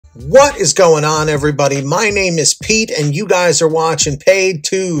What is going on, everybody? My name is Pete, and you guys are watching Paid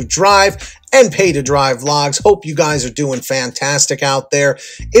to Drive and Pay to Drive vlogs. Hope you guys are doing fantastic out there.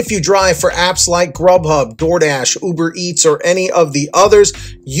 If you drive for apps like Grubhub, Doordash, Uber Eats, or any of the others,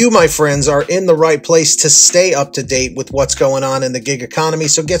 you, my friends, are in the right place to stay up to date with what's going on in the gig economy.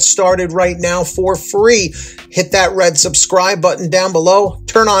 So get started right now for free. Hit that red subscribe button down below.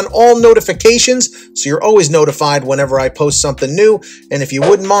 Turn on all notifications so you're always notified whenever I post something new. And if you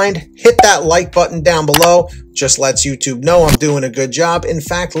wouldn't mind, hit that like button down below. Just lets YouTube know I'm doing a good job. In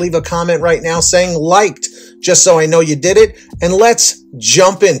fact, leave a comment right now saying liked, just so I know you did it. And let's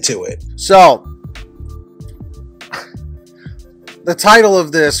jump into it. So, the title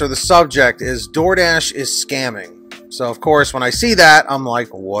of this, or the subject, is Doordash is scamming. So, of course, when I see that, I'm like,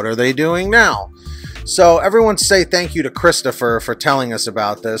 what are they doing now? So, everyone say thank you to Christopher for telling us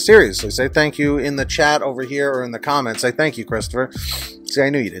about this. Seriously, say thank you in the chat over here or in the comments. Say thank you, Christopher. See, I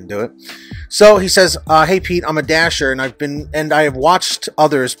knew you didn't do it. So he says, hey Pete, I'm a Dasher, and I have watched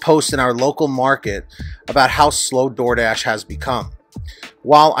others post in our local market about how slow DoorDash has become.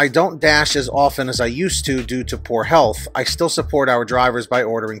 While I don't dash as often as I used to due to poor health, I still support our drivers by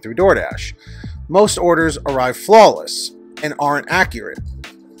ordering through DoorDash. Most orders arrive flawless and aren't accurate.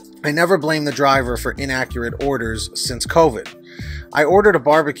 I never blame the driver for inaccurate orders since COVID. I ordered a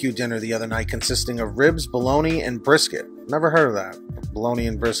barbecue dinner the other night consisting of ribs, bologna, and brisket. Never heard of that. Bologna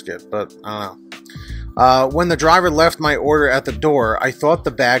and brisket, but I don't know. When the driver left my order at the door, I thought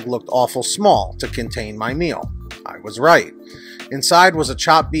the bag looked awful small to contain my meal. I was right. Inside was a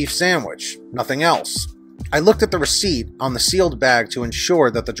chopped beef sandwich, nothing else. I looked at the receipt on the sealed bag to ensure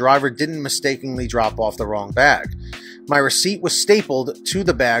that the driver didn't mistakenly drop off the wrong bag. My receipt was stapled to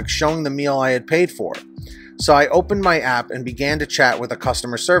the bag showing the meal I had paid for. So I opened my app and began to chat with a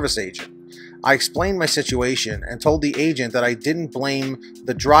customer service agent. I explained my situation and told the agent that I didn't blame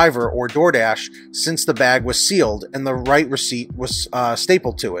the driver or DoorDash since the bag was sealed and the right receipt was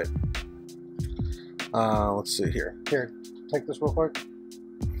stapled to it. Let's see here. Here, take this real quick.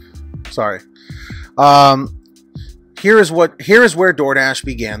 Sorry. Here is where DoorDash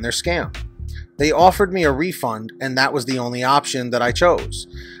began their scam. They offered me a refund, and that was the only option that I chose.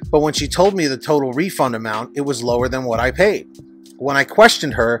 But when she told me the total refund amount, it was lower than what I paid. When I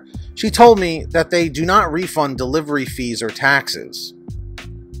questioned her, she told me that they do not refund delivery fees or taxes.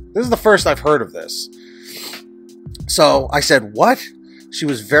 This is the first I've heard of this. So I said, what? She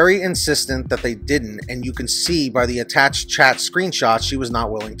was very insistent that they didn't, and you can see by the attached chat screenshots she was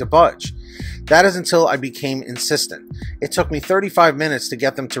not willing to budge. That is until I became insistent. It took me 35 minutes to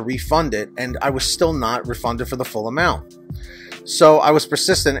get them to refund it, and I was still not refunded for the full amount. So I was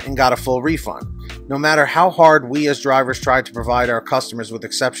persistent and got a full refund. No matter how hard we as drivers try to provide our customers with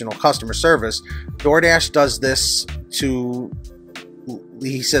exceptional customer service, DoorDash does this to,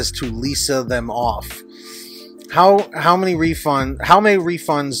 he says, to Lisa them off. How many refunds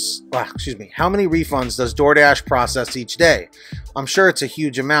does DoorDash process each day? I'm sure it's a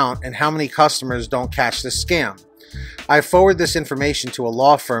huge amount, and how many customers don't catch this scam? I forwarded this information to a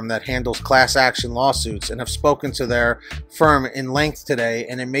law firm that handles class action lawsuits and have spoken to their firm in length today,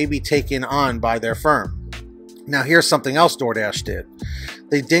 and it may be taken on by their firm. Now here's something else DoorDash did.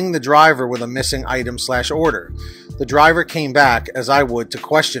 They dinged the driver with a missing item/order. The driver came back, as I would, to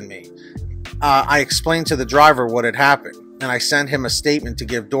question me. I explained to the driver what had happened, and I sent him a statement to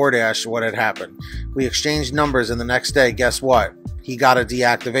give DoorDash what had happened. We exchanged numbers, and the next day, guess what? He got a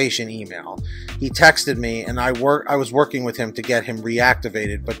deactivation email. He texted me, and I was working with him to get him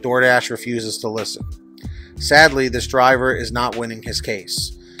reactivated, but DoorDash refuses to listen. Sadly, this driver is not winning his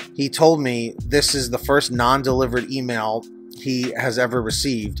case. He told me this is the first non-delivered email he has ever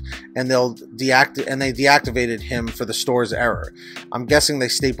received, and they deactivated him for the store's error. I'm guessing they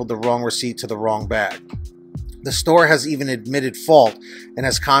stapled the wrong receipt to the wrong bag. The store has even admitted fault and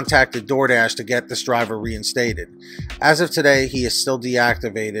has contacted DoorDash to get this driver reinstated. As of today, he is still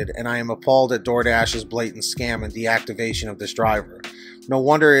deactivated, and I am appalled at DoorDash's blatant scam and deactivation of this driver. No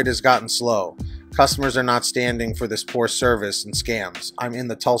wonder it has gotten slow. Customers are not standing for this poor service and scams. I'm in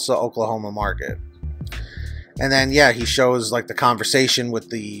the Tulsa, Oklahoma market. And then, yeah, he shows like the conversation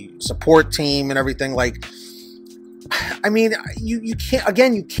with the support team and everything. Like, I mean, you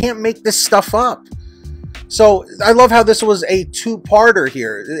can't make this stuff up. So I love how this was a two-parter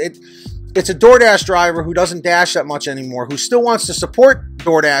here. It's a DoorDash driver who doesn't dash that much anymore, who still wants to support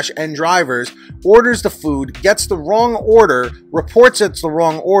DoorDash and drivers, orders the food, gets the wrong order, reports it's the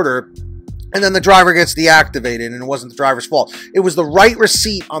wrong order, and then the driver gets deactivated, and it wasn't the driver's fault. It was the right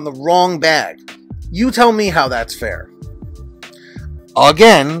receipt on the wrong bag. You tell me how that's fair.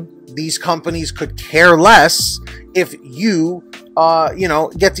 Again, these companies could care less if you,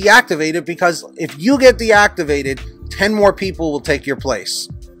 get deactivated, because if you get deactivated, 10 more people will take your place.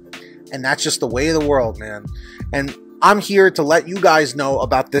 And that's just the way of the world, man. And I'm here to let you guys know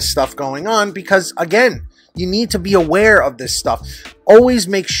about this stuff going on because, again, you need to be aware of this stuff. Always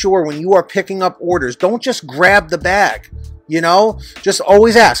make sure when you are picking up orders, don't just grab the bag. Just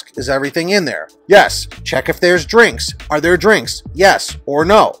always ask, is everything in there? Yes. Check if there's drinks. Are there drinks? Yes or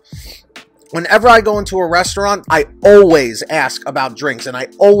no. Whenever I go into a restaurant, I always ask about drinks, and I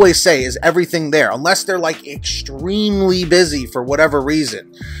always say, is everything there? Unless they're like extremely busy for whatever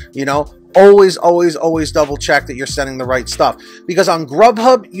reason, always, always, always double check that you're sending the right stuff. Because on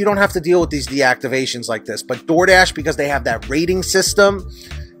Grubhub, you don't have to deal with these deactivations like this, but DoorDash, because they have that rating system,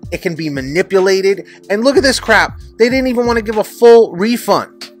 it can be manipulated. And look at this crap. They didn't even want to give a full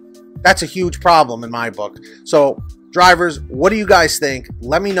refund. That's a huge problem in my book. So drivers, what do you guys think?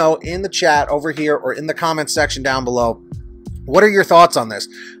 Let me know in the chat over here or in the comments section down below. What are your thoughts on this?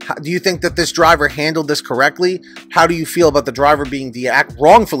 Do you think that this driver handled this correctly? How do you feel about the driver being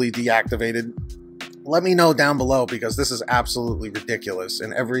wrongfully deactivated? Let me know down below, because this is absolutely ridiculous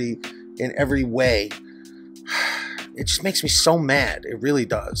in every way. It just makes me so mad. It really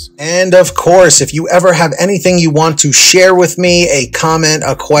does. And of course, if you ever have anything you want to share with me, a comment,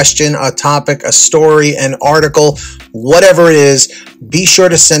 a question, a topic, a story, an article, whatever it is, be sure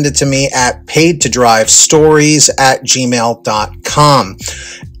to send it to me at paidtodrivestories@gmail.com.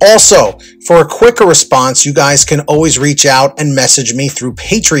 Also, for a quicker response, you guys can always reach out and message me through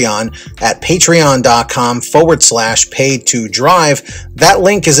Patreon at patreon.com/paidtodrive. That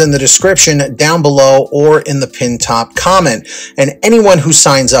link is in the description down below or in the pinned top comment. And anyone who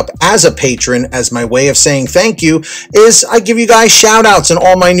signs up as a patron, as my way of saying thank you, is I give you guys shout outs in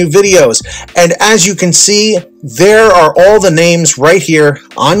all my new videos. And as you can see, there are all the names right here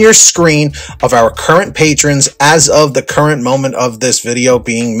on your screen of our current patrons as of the current moment of this video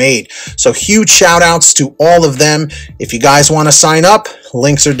being made. So huge shout outs to all of them. If you guys want to sign up,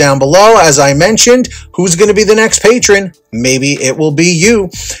 links are down below. As I mentioned, who's going to be the next patron? Maybe it will be you.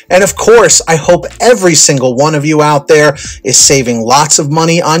 And of course, I hope every single one of you out there is saving lots of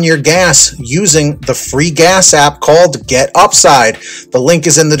money on your gas using the free gas app called Get Upside. The link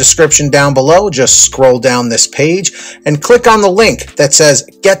is in the description down below. Just scroll down this page and click on the link that says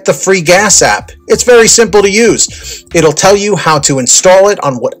Get the Free Gas App. It's very simple to use. It'll tell you how to install it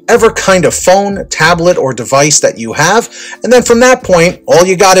on whatever kind of phone, tablet, or device that you have. And then from that point, all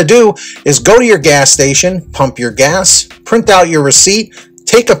you got to do is go to your gas station, pump your gas, print out your receipt,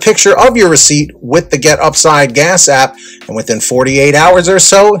 take a picture of your receipt with the Get Upside gas app, and within 48 hours or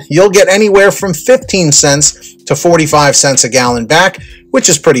so, you'll get anywhere from 15 cents to 45 cents a gallon back, which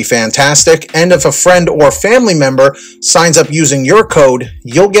is pretty fantastic. And if a friend or family member signs up using your code,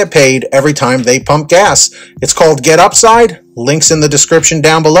 you'll get paid every time they pump gas. It's called Get Upside. Links in the description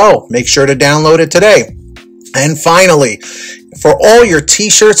down below. Make sure to download it today. And finally, for all your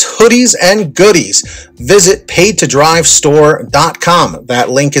t-shirts, hoodies, and goodies, visit paidtodrivestore.com. That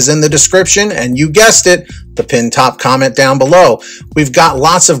link is in the description, and you guessed it, the pinned top comment down below. We've got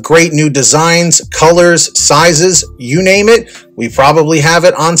lots of great new designs, colors, sizes, you name it. We probably have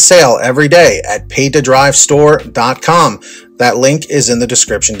it on sale every day at paidtodrivestore.com. That link is in the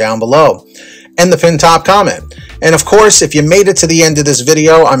description down below and the pinned top comment. And of course, if you made it to the end of this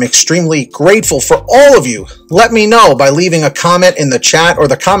video, I'm extremely grateful for all of you. Let me know by leaving a comment in the chat or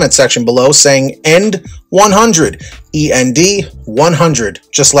the comment section below saying END 100, END 100.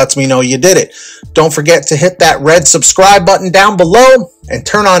 Just lets me know you did it. Don't forget to hit that red subscribe button down below and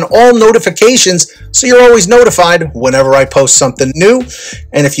turn on all notifications so you're always notified whenever I post something new.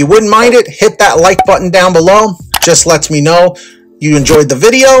 And if you wouldn't mind it, hit that like button down below. Just lets me know you enjoyed the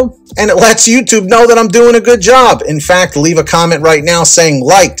video, and it lets YouTube know that I'm doing a good job. In fact, leave a comment right now saying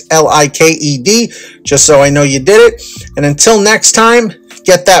liked, L-I-K-E-D, just so I know you did it. And until next time,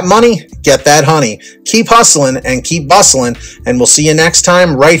 get that money, get that honey. Keep hustling and keep bustling, and we'll see you next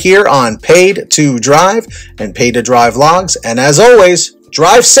time right here on Paid to Drive and Paid to Drive Vlogs. And as always,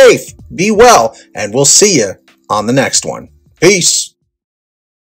 drive safe, be well, and we'll see you on the next one. Peace.